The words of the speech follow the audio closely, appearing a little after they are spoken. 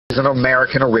is an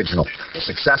American original.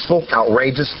 Successful,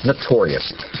 outrageous,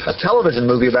 notorious. A television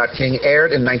movie about King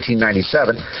aired in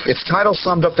 1997. Its title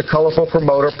summed up the colorful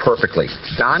promoter perfectly.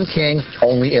 Don King,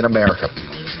 only in America.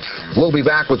 We'll be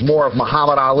back with more of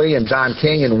Muhammad Ali and Don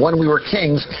King in When We Were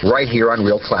Kings right here on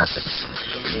Real Classics.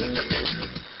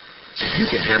 You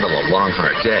can handle a long,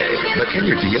 hard day, but can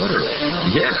your deodorant?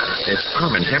 Yeah, it's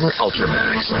Arm & Hammer Ultra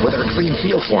Max with our clean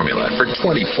peel formula for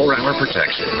 24-hour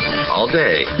protection. All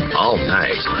day, all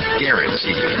night,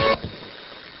 guaranteed.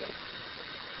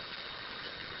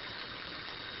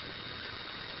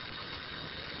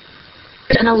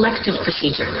 An elective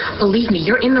procedure. Believe me,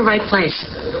 you're in the right place.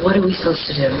 What are we supposed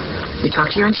to do? We talk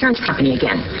to your insurance company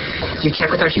again. You check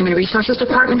with our Human Resources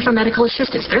Department for medical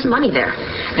assistance. There's money there.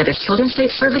 Now, there's Children's State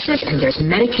Services and there's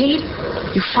Medicaid.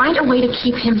 You find a way to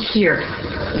keep him here.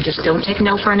 You just don't take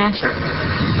no for an answer.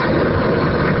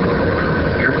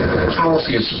 Your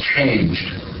policy has changed,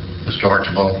 Mr.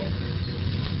 Archibald.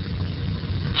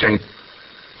 Changed.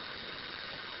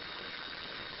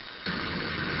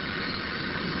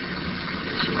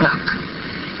 Look,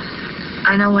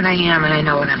 I know what I am and I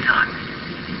know what I'm not.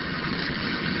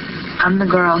 I'm the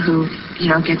girl who,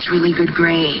 gets really good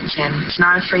grades and is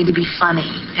not afraid to be funny.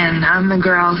 And I'm the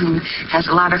girl who has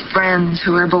a lot of friends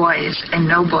who are boys and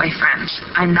no boyfriends.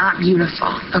 I'm not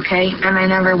beautiful, okay? And I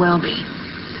never will be.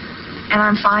 And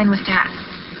I'm fine with that,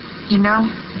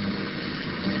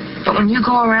 But when you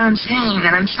go around saying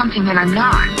that I'm something that I'm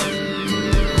not,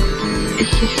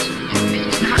 it's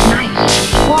not nice.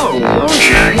 Whoa,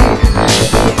 Rosemary.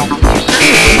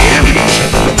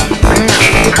 Man,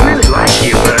 I really like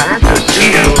you, but I have to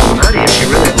assume you're a little nutty if you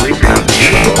really believe you're not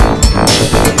beautiful.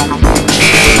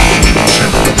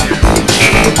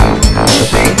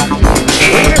 Lucy,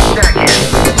 wait a second.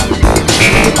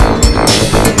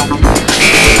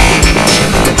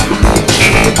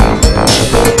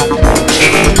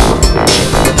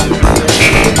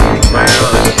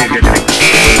 Well, this is too good to be.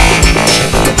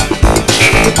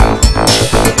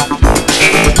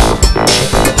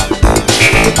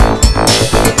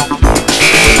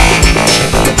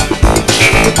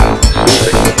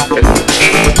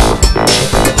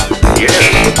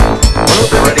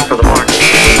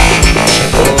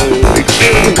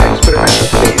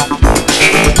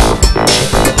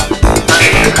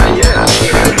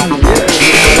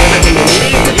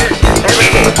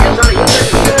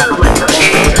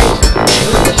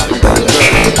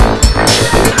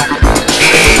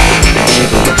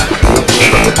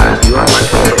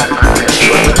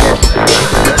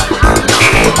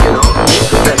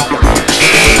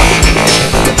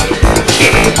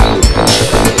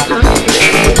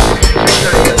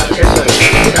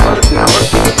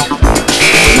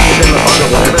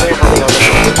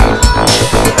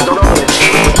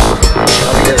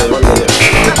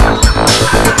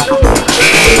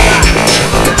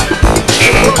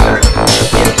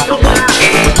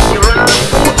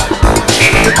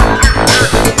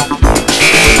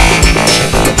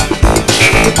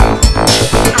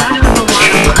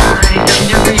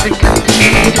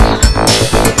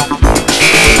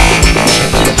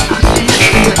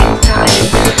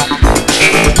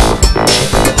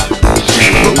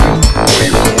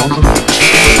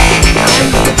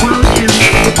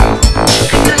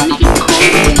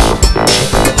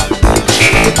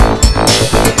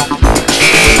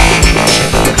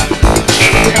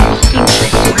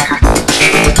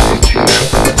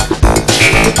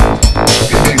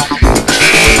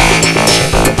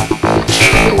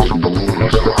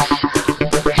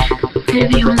 They're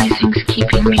the only things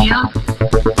keeping me up.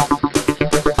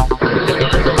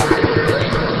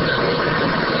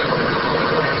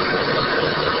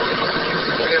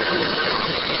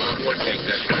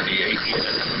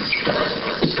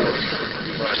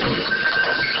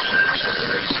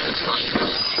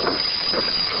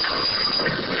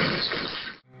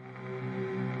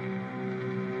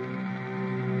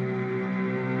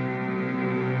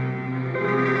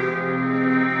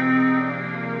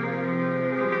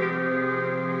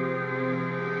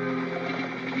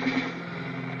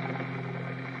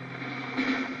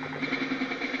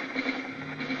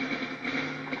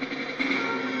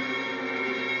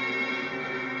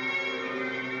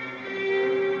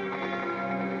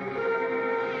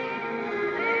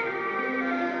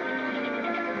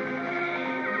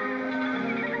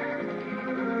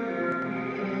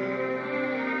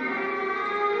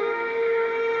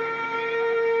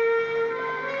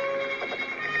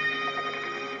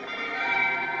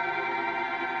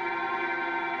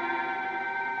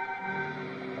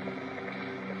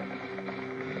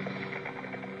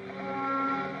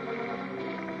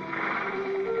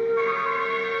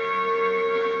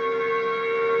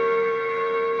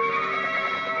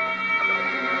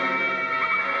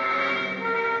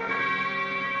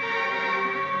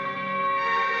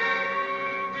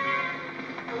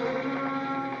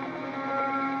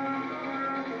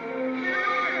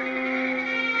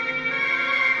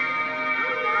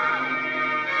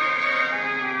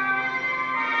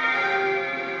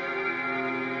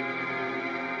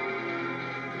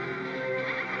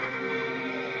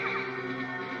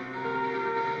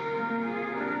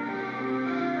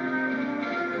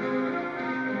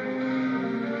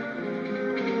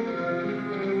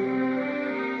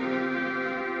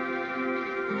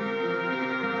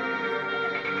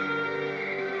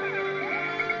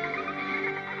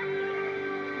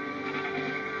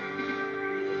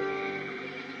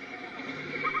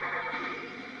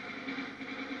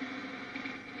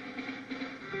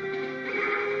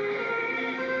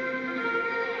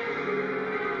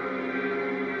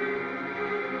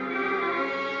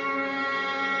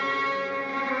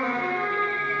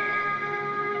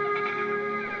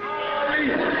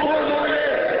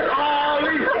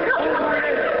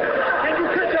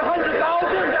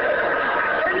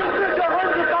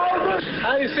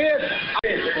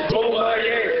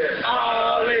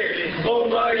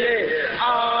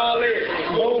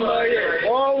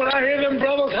 I hear them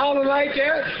brothers holler like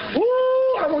that, woo,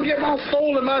 I'm going to get my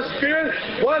soul and my spirit.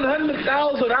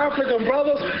 100,000 African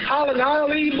brothers hollering,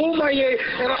 Ali, Boomaye,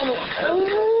 and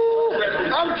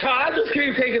I'm tired. I just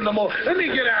can't take it no more. Let me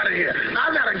get out of here.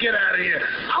 I got to get out of here.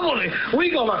 I'm going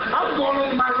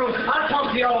over my room. I'll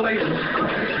talk to y'all later.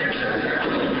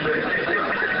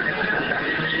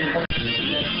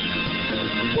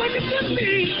 What does this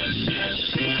mean?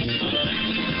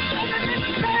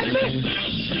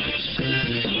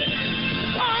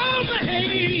 Oh,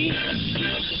 baby.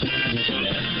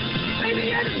 Baby,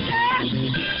 you understand?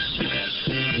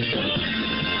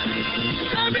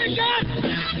 I've been got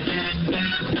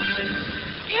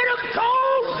in a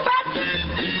cold spot.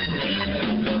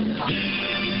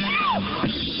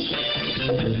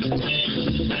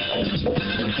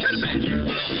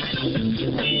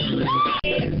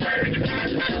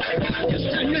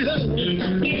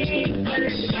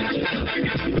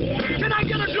 Can I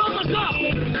get a drum or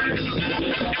something?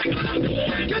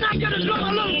 Can I get a drum a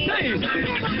little thing?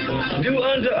 Do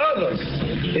unto others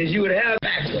as you would have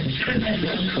backwards.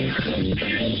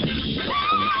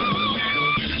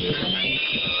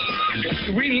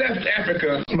 We left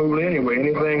Africa smoothly anyway.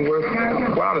 Anything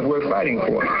worthwhile is worth fighting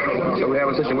for. So we have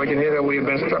a situation here that we have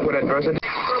been struck with adversity.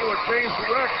 We'll change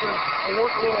direction and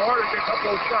work a little harder to get a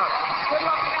couple of shots. Good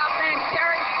luck out, thanks,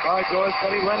 Terry. All right, George.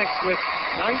 Buddy Lennox with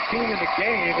 19 in the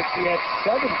game. If he had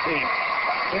 17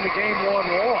 in the game 1-1.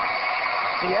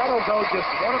 Seattle, though, just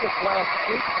one of its last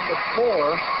 8 from the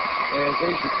floor as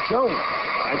Asia Jones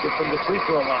just from the free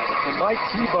throw line. And Mike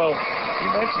Tebow, you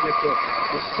mentioned it,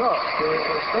 the subs,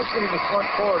 especially in the front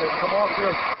court, have come off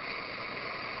here.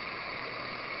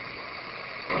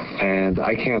 And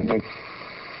I can't think.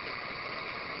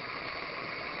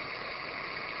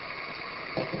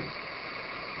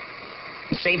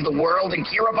 Save the world in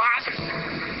Kiribati?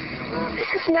 This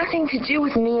has nothing to do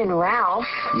with me and Ralph.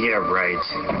 Yeah, right.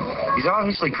 He's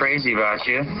obviously crazy about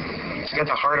you. He's got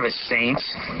the heart of a saint.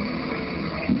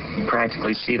 You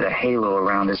practically see the halo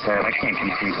around his head. I can't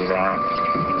compete with that.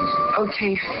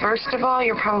 Okay, first of all,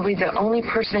 you're probably the only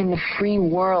person in the free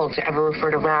world to ever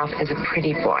refer to Ralph as a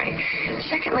pretty boy.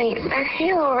 Secondly, that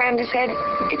halo around his head,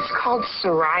 it's called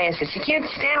psoriasis. You can't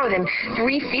stand within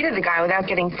 3 feet of the guy without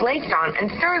getting flaked on.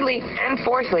 And thirdly, and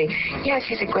fourthly, yes,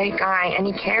 he's a great guy, and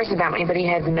he cares about me, but he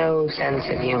has no sense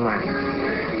of humor.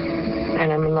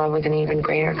 And I'm in love with an even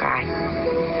greater guy.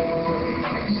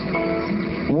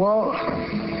 Well,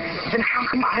 then how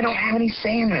come I don't have any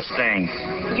say in this thing?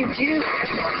 You do.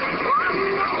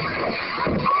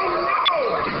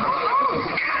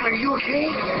 God, are you okay?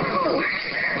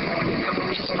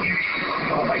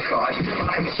 Oh, my God.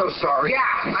 I'm so sorry.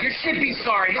 Yeah, you should be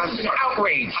sorry. This is an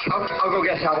outrage. I'll go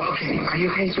get help. Okay. Are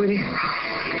you okay, sweetie?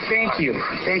 Thank you.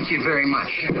 Thank you very much.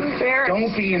 Embarrassed.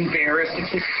 Don't be embarrassed.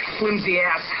 It's this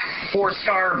flimsy-ass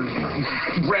 4-star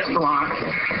restaurant.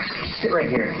 Sit right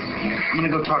here. I'm going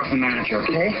to go talk to the manager,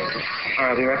 okay? All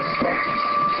right, I'll be right back.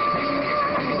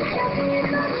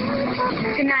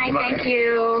 Good night, thank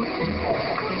you.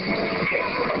 Okay.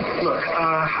 Look,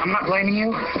 I'm not blaming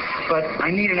you, but I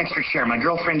need an extra chair. My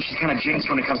girlfriend, she's kind of jinxed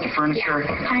when it comes to furniture.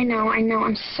 I know.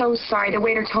 I'm so sorry. The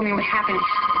waiter told me what happened.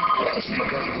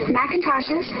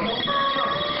 Macintoshes?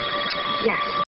 Yes.